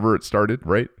 something, whenever it started,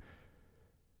 right?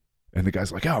 And the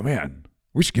guy's like, oh man,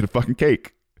 we should get a fucking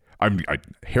cake. I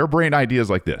harebrained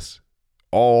ideas like this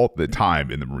all the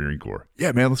time in the Marine Corps.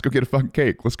 Yeah, man, let's go get a fucking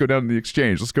cake. Let's go down to the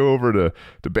exchange. Let's go over to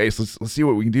base. Let's see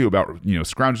what we can do about,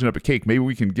 scrounging up a cake. Maybe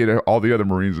we can get all the other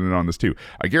Marines in on this too.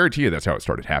 I guarantee you that's how it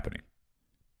started happening.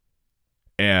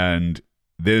 And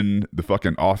then the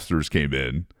fucking officers came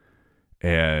in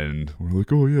and we're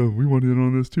like, oh yeah, we want in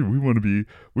on this too. We want to be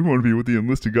with the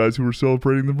enlisted guys who are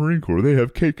celebrating the Marine Corps. They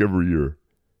have cake every year.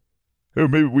 Oh,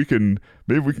 maybe we can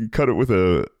cut it with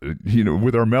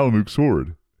with our Malamute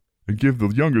sword and give the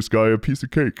youngest guy a piece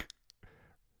of cake.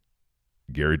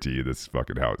 guarantee you this is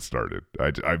fucking how it started.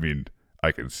 I mean,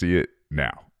 I can see it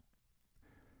now.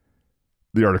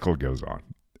 The article goes on.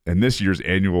 In this year's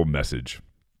annual message,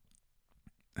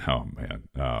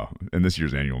 in this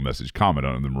year's annual message,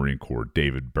 Commandant of the Marine Corps,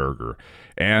 David Berger,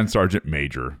 and Sergeant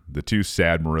Major, the two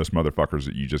sad, morose motherfuckers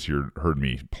that you just heard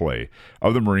me play,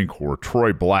 of the Marine Corps,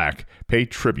 Troy Black, pay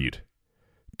tribute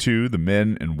to the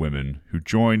men and women who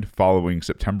joined following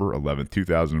September 11,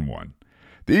 2001.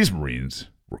 These Marines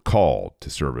were called to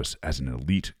service as an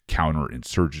elite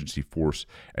counterinsurgency force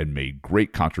and made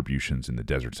great contributions in the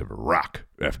deserts of Iraq,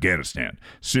 Afghanistan,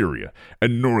 Syria,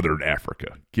 and Northern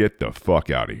Africa. Get the fuck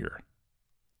out of here.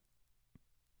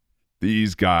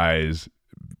 These guys,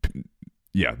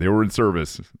 yeah, they were in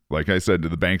service, like I said, to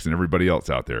the banks and everybody else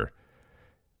out there.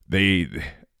 They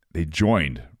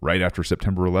joined right after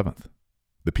September 11th.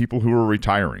 The people who were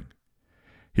retiring.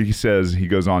 He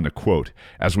goes on to quote,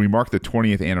 as we mark the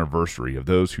 20th anniversary of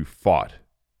those who fought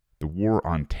the war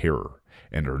on terror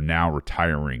and are now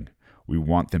retiring, we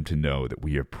want them to know that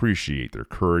we appreciate their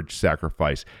courage,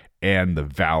 sacrifice, and the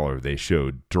valor they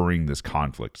showed during this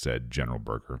conflict, said General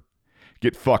Berger.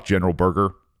 Get fucked, General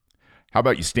Berger. How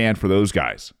about you stand for those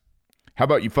guys? How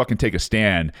about you fucking take a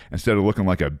stand instead of looking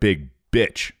like a big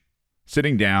bitch?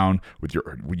 Sitting down with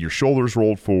your shoulders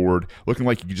rolled forward, looking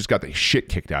like you just got the shit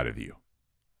kicked out of you.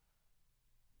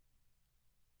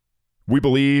 We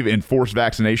believe in forced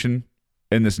vaccination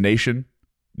in this nation?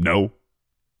 No.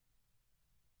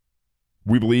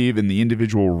 We believe in the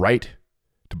individual right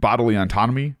to bodily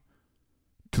autonomy,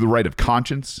 to the right of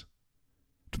conscience,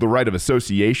 to the right of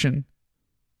association,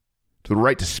 to the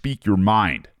right to speak your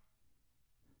mind,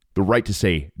 the right to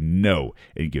say no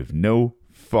and give no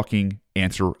fucking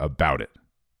answer about it.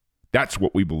 That's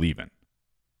what we believe in.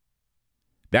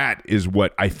 That is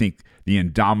what I think the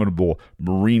indomitable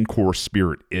Marine Corps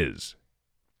spirit is.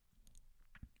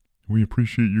 We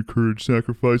appreciate your courage,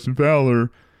 sacrifice, and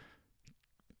valor.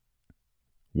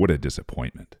 What a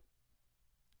disappointment.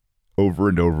 Over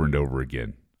and over and over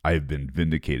again, I have been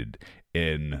vindicated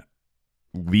in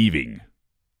leaving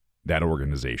that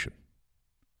organization.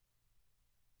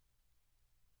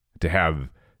 To have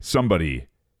somebody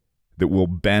that will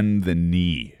bend the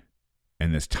knee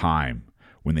in this time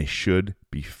when they should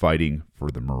be fighting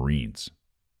for the Marines.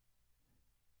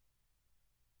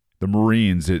 The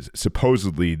Marines,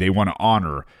 supposedly, they want to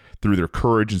honor through their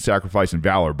courage and sacrifice and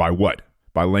valor by what?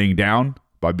 By laying down?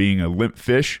 By being a limp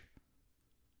fish?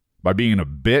 By being a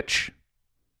bitch?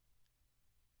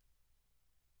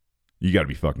 You got to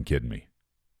be fucking kidding me.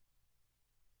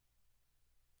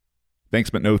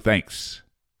 Thanks, but no thanks.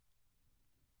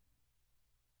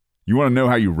 You want to know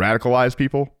how you radicalize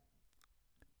people?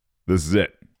 This is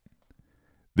it.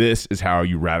 This is how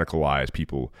you radicalize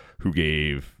people who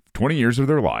gave 20 years of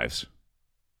their lives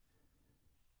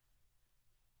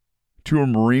to a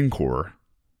Marine Corps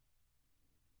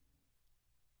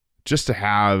just to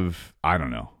have, I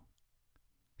don't know,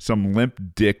 some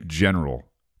limp dick general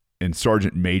and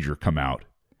sergeant major come out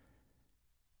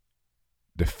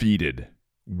defeated,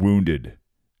 wounded,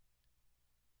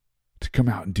 to come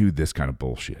out and do this kind of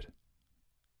bullshit.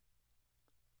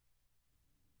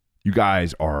 You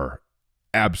guys are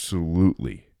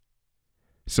absolutely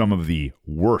some of the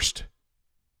worst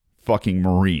fucking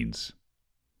Marines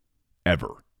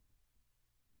ever.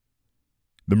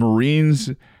 The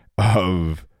Marines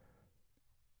of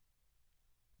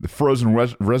the Frozen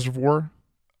Reservoir,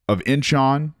 of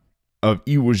Incheon, of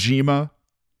Iwo Jima,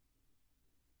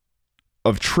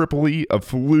 of Tripoli, of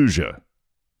Fallujah,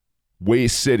 Way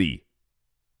City,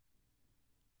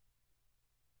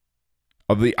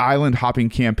 of the island hopping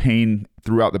campaign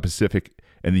throughout the Pacific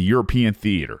and the European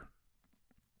theater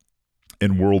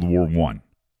in World War I,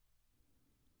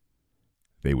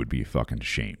 they would be fucking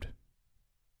ashamed.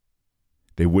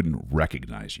 They wouldn't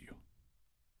recognize you.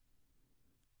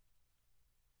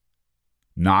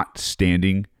 Not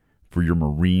standing for your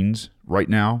Marines right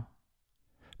now,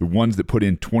 the ones that put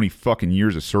in 20 fucking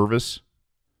years of service,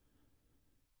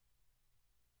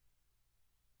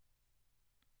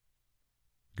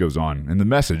 goes on. In the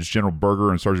message, General Berger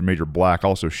and Sergeant Major Black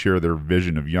also share their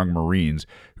vision of young Marines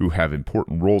who have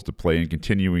important roles to play in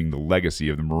continuing the legacy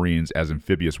of the Marines as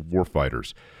amphibious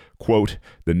warfighters. Quote,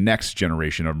 the next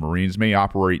generation of Marines may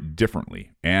operate differently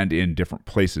and in different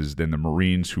places than the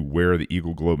Marines who wear the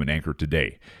Eagle Globe and Anchor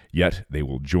today, yet they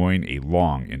will join a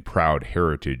long and proud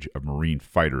heritage of Marine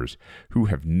fighters who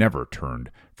have never turned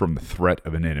from the threat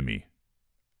of an enemy.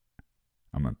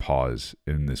 I'm going to pause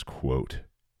in this quote.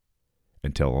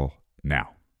 Until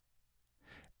now.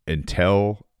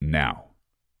 Until now.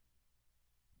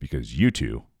 Because you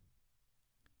two,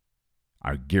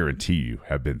 I guarantee you,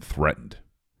 have been threatened.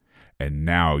 And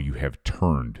now you have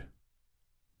turned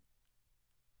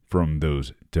from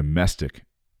those domestic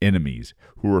enemies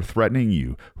who are threatening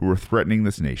you, who are threatening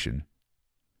this nation,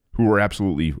 who are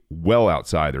absolutely well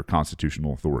outside their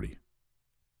constitutional authority.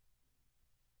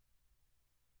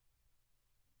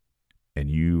 And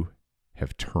you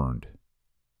have turned.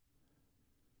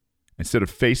 Instead of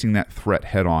facing that threat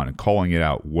head on and calling it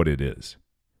out what it is,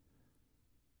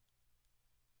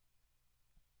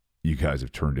 you guys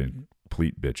have turned in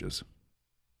complete bitches.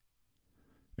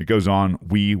 It goes on,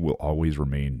 we will always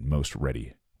remain most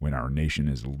ready when our nation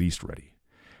is least ready,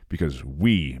 because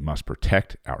we must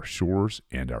protect our shores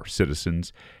and our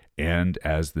citizens, and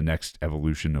as the next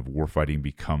evolution of warfighting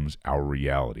becomes our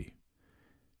reality,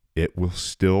 it will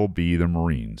still be the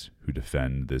Marines who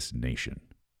defend this nation,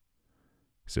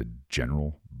 said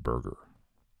General Berger.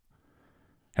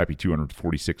 Happy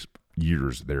 246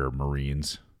 years there,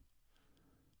 Marines.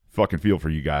 Fucking feel for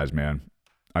you guys, man.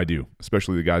 I do,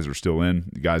 especially the guys that are still in,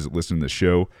 the guys that listen to the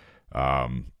show.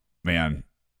 Man,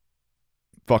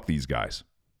 fuck these guys.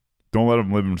 Don't let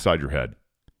them live inside your head.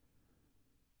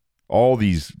 All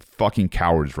these fucking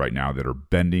cowards right now that are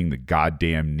bending the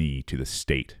goddamn knee to the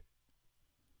state.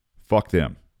 Fuck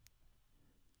them.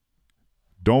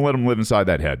 Don't let them live inside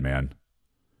that head, man.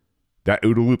 That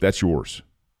OODA loop, that's yours.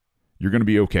 You're going to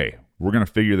be okay. We're going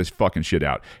to figure this fucking shit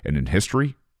out. And in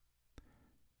history,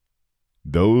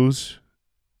 those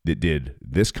that did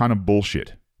this kind of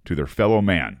bullshit to their fellow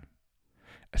man,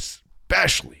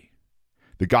 especially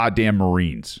the goddamn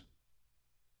Marines,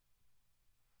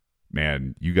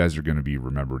 man, you guys are going to be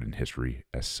remembered in history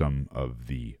as some of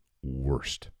the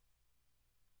worst.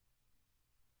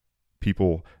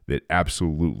 People that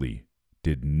absolutely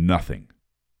did nothing.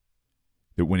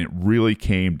 That when it really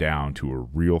came down to a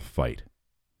real fight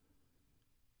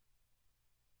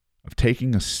of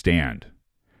taking a stand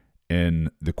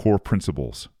in the core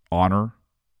principles, honor,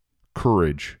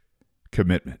 courage,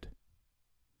 commitment,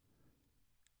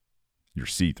 you're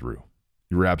see-through.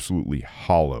 You're absolutely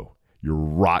hollow. You're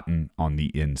rotten on the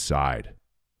inside.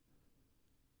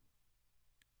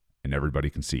 And everybody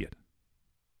can see it.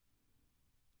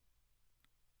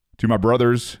 To my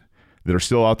brothers that are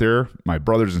still out there, my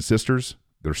brothers and sisters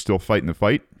that are still fighting the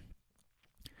fight,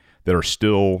 that are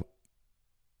still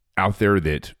out there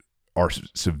that are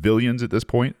civilians at this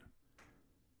point,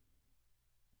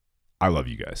 I love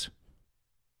you guys.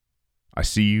 I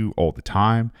see you all the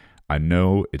time. I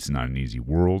know it's not an easy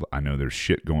world. I know there's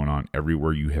shit going on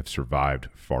everywhere. You have survived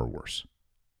far worse.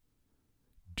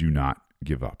 Do not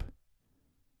give up.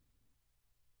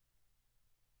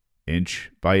 Inch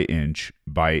by inch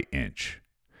by inch,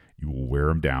 you will wear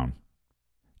them down.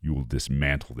 You will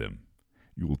dismantle them.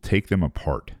 You will take them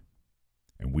apart.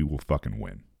 And we will fucking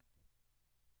win.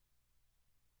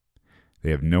 They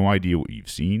have no idea what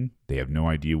you've seen. They have no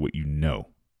idea what you know.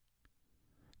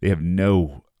 They have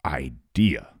no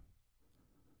idea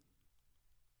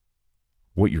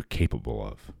what you're capable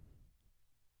of.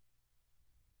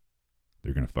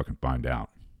 They're going to fucking find out.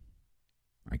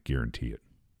 I guarantee it.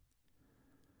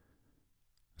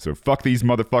 So fuck these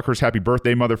motherfuckers. Happy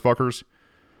birthday, motherfuckers.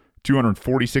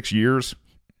 246 years.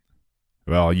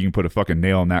 Well, you can put a fucking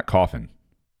nail in that coffin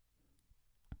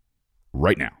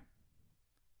right now.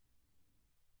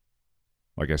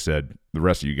 Like I said, the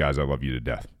rest of you guys, I love you to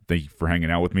death. Thank you for hanging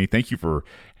out with me. Thank you for,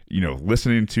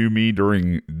 listening to me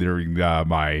during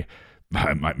my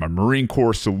Marine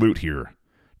Corps salute here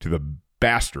to the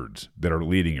bastards that are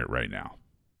leading it right now.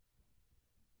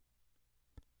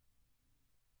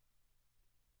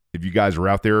 If you guys are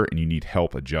out there and you need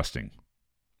help adjusting,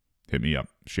 hit me up,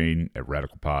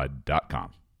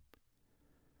 Shane@radicalpod.com.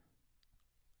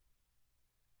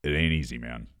 It ain't easy,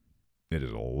 man. It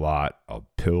is a lot of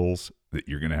pills that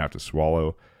you're going to have to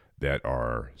swallow that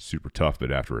are super tough,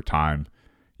 but after a time,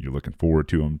 you're looking forward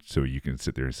to them so you can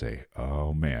sit there and say,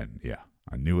 oh man, yeah,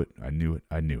 I knew it.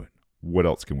 What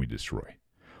else can we destroy?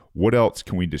 What else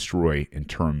can we destroy in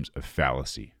terms of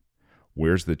fallacy?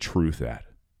 Where's the truth at?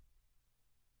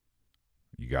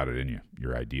 You got it in you.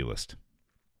 You're idealist.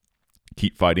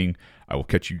 Keep fighting. I will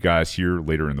catch you guys here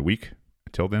later in the week.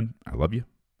 Until then, I love you.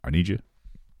 I need you.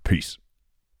 Peace.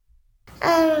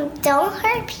 Don't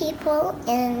hurt people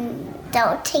and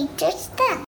don't take their stuff.